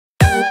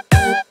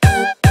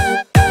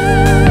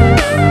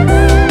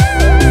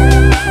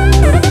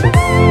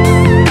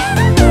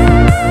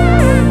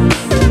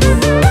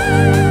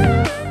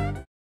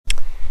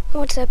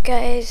What's up,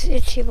 guys?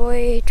 It's your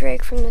boy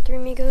Drake from the Three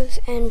Amigos,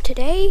 and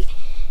today,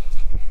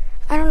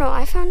 I don't know,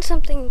 I found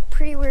something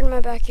pretty weird in my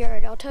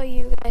backyard. I'll tell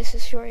you guys the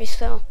story.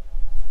 So,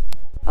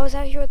 I was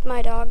out here with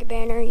my dog,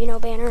 Banner. You know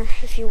Banner,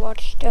 if you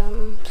watched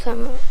some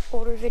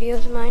older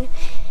videos of mine.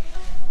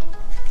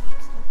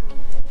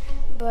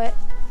 But,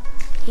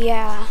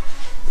 yeah,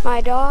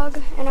 my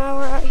dog and I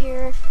were out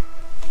here,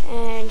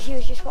 and he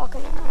was just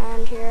walking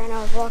around here, and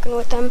I was walking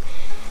with him,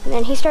 and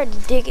then he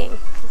started digging. You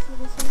see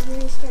this over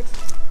here? He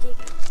starts digging.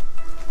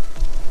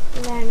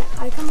 And then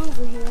I come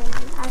over here and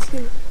I'm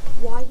asking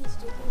why he's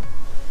digging.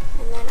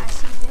 And then I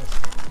see this.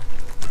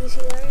 You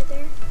see that right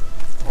there?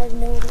 I have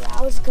no idea.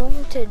 I was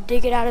going to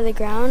dig it out of the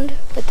ground,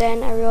 but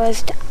then I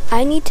realized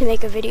I need to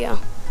make a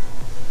video.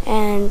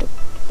 And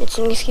it's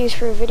an excuse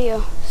for a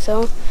video.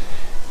 So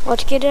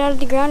let's get it out of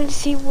the ground and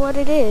see what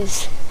it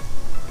is.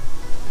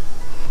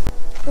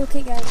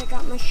 Okay guys, I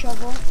got my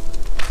shovel.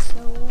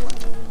 So,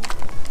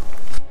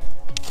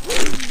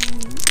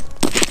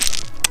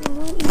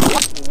 what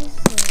even is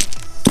this?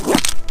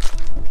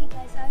 Okay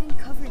guys, I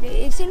uncovered it.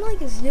 It's in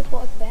like a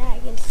Ziploc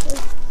bag. It's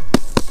like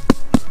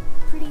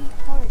pretty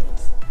hard.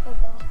 It's a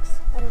box.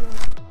 I don't know.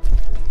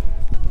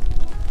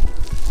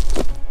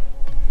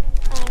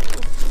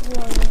 It's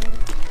really weird.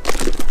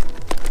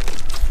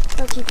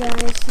 Okay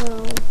guys, so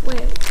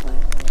wait.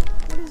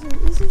 What is it?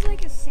 This is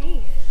like a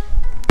safe.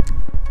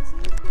 Is it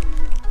like a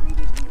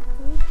 3D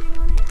code thing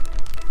on it?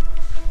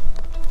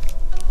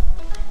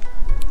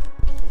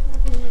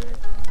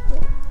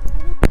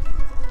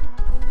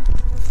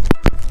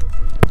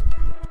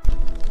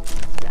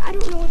 I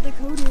don't know what the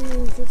code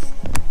is. It's,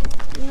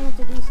 you have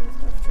to do some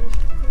stuff to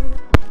figure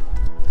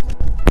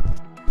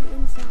the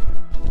inside.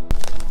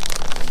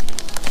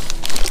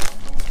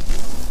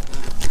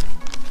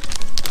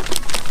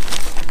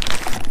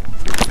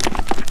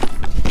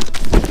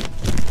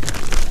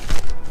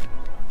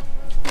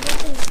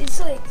 It's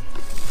like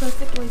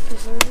perfectly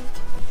preserved.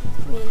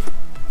 I mean,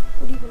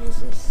 what even is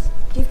this?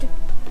 Do you have to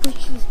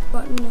push this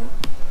button up?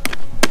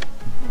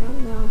 I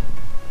don't know.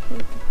 You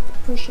have to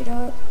push it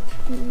up,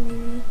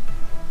 maybe.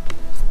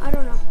 I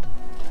don't know.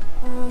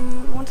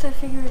 Once I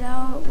figure it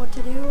out what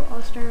to do,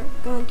 I'll start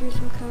going through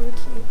some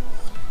codes and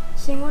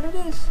seeing what it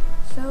is.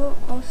 So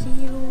I'll see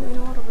you in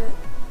a little bit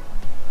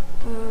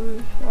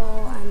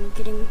while I'm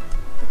getting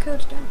the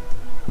codes done.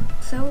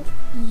 So,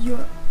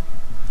 yeah.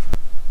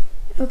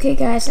 Okay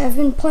guys, I've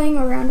been playing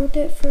around with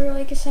it for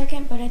like a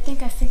second, but I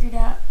think I figured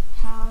out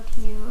how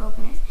to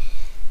open it.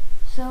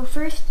 So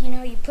first,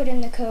 you put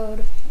in the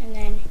code, and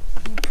then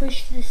you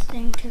push this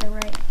thing to the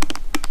right,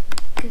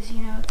 because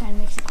it kind of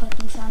makes a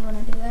clicking sound when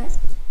I do that.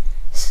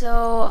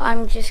 So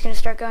I'm just going to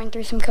start going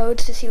through some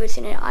codes to see what's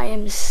in it. I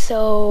am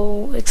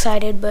so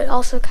excited, but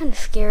also kind of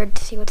scared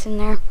to see what's in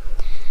there.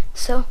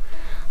 So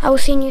I will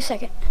see you in a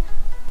second.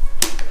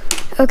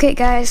 Okay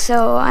guys,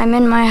 so I'm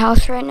in my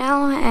house right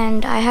now,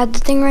 and I had the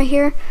thing right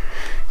here.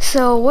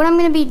 So what I'm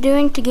going to be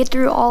doing to get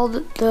through all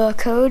the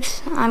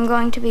codes, I'm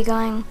going to be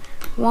going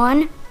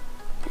 1,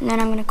 and then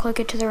I'm going to click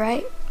it to the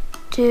right,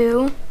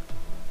 2,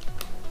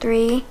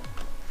 3,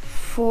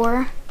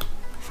 4,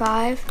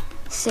 5,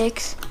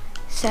 6,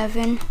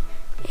 7,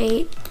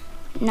 8,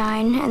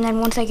 9, and then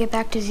once I get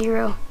back to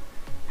 0,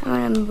 I'm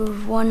going to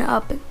move 1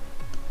 up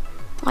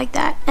like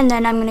that, and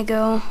then I'm going to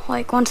go,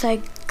 like once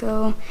I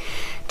go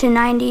to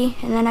 90,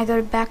 and then I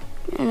go back,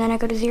 and then I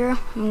go to 0,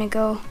 I'm going to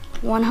go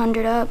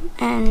 100 up,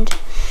 and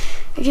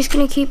I'm just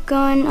going to keep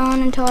going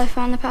on until I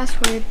find the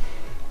password.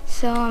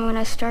 So I'm going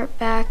to start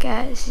back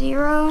at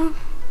 0,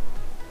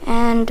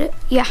 and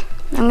yeah,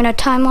 I'm going to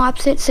time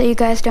lapse it so you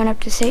guys don't have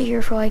to sit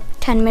here for like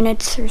 10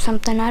 minutes or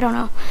something, I don't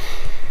know.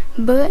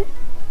 But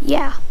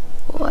yeah,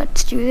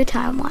 let's do the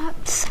time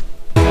lapse.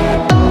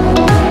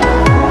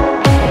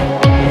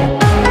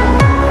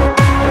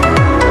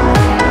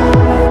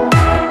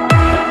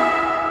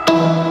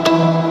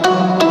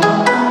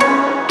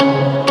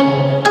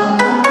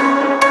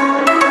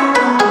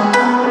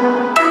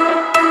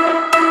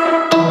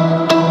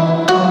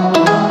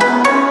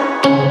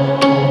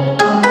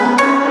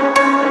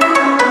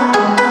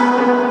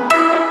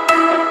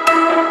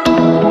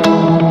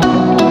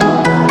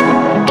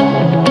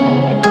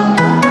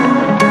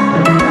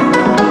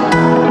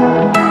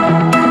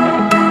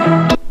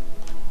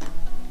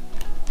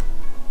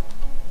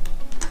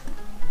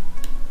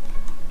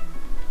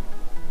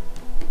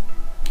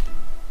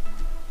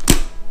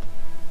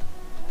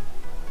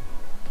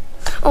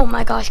 Oh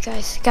my gosh,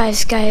 guys.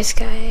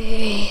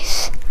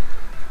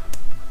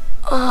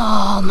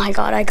 Oh my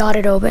god, I got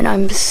it open.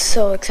 I'm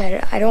so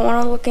excited. I don't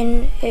want to look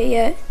in it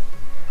yet.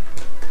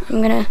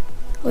 I'm gonna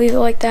leave it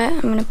like that.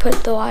 I'm gonna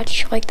put the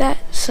watch like that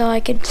so I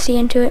can see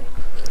into it.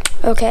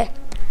 Okay.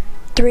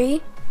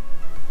 3,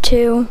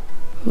 2,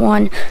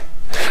 1.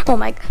 Oh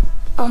my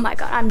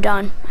god, I'm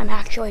done. I'm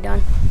actually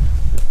done.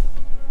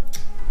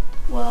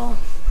 Well,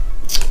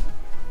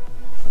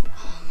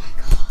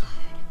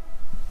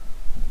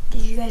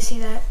 did you guys see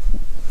that?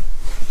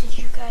 Did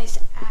you guys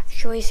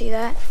actually see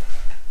that?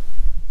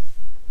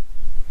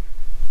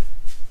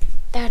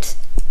 That's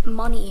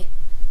money.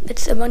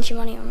 It's a bunch of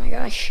money. Oh my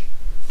gosh.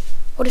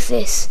 What is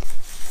this?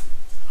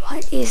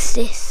 What is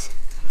this?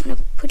 I'm gonna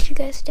put you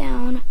guys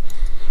down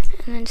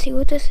and then see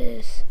what this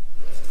is.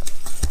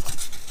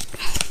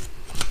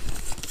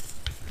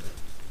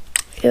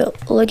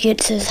 It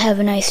legit says have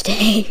a nice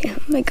day. Oh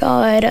my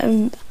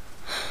god,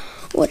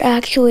 what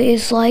actually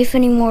is life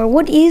anymore?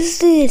 What is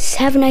this?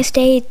 Have a nice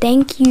day.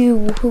 Thank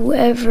you,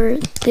 whoever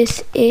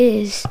this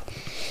is.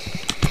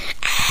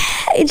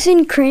 It's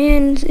in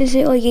crayons. Is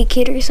it like a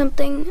kid or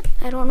something?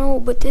 I don't know,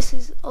 but this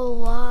is a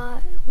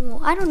lot. Well,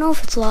 I don't know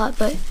if it's a lot,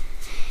 but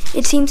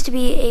it seems to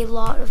be a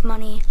lot of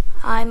money.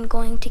 I'm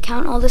going to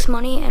count all this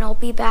money and I'll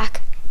be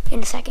back in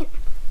a second.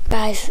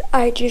 Guys,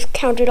 I just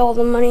counted all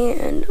the money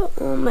and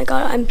oh my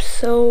god, I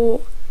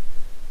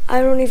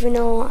don't even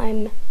know,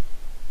 I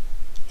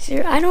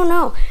don't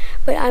know,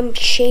 but I'm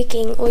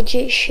shaking,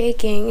 legit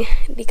shaking,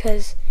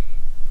 because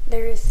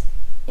there's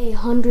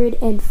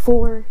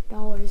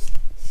 $104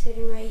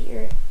 sitting right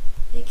here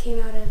that came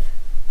out of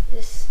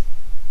this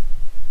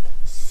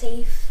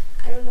safe.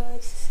 I don't know,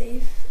 it's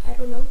safe, I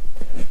don't know.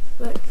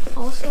 But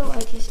also,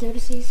 I just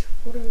noticed these.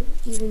 What are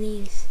even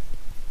these?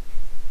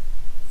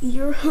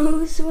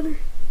 Euros?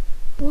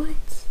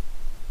 What?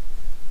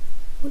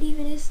 What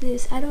even is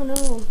this? I don't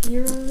know.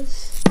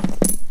 Euros?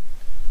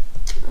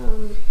 I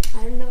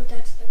don't know what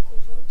that's the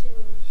equivalent to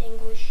in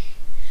English.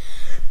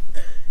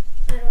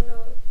 I don't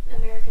know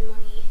American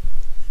money.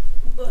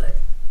 But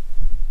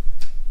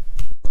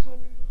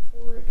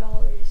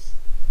 $104.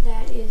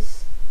 That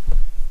is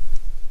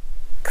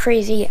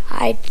crazy.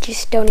 I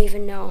just don't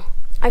even know.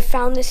 I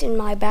found this in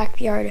my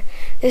backyard.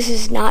 This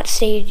is not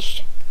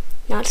staged.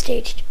 Not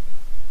staged.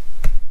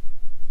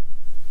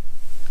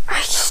 I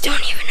just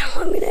don't even know.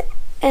 I'm gonna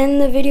end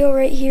the video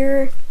right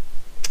here.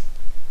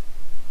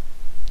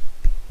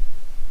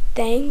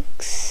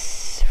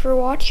 Thanks for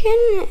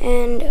watching,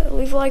 and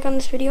leave a like on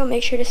this video.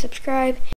 Make sure to subscribe.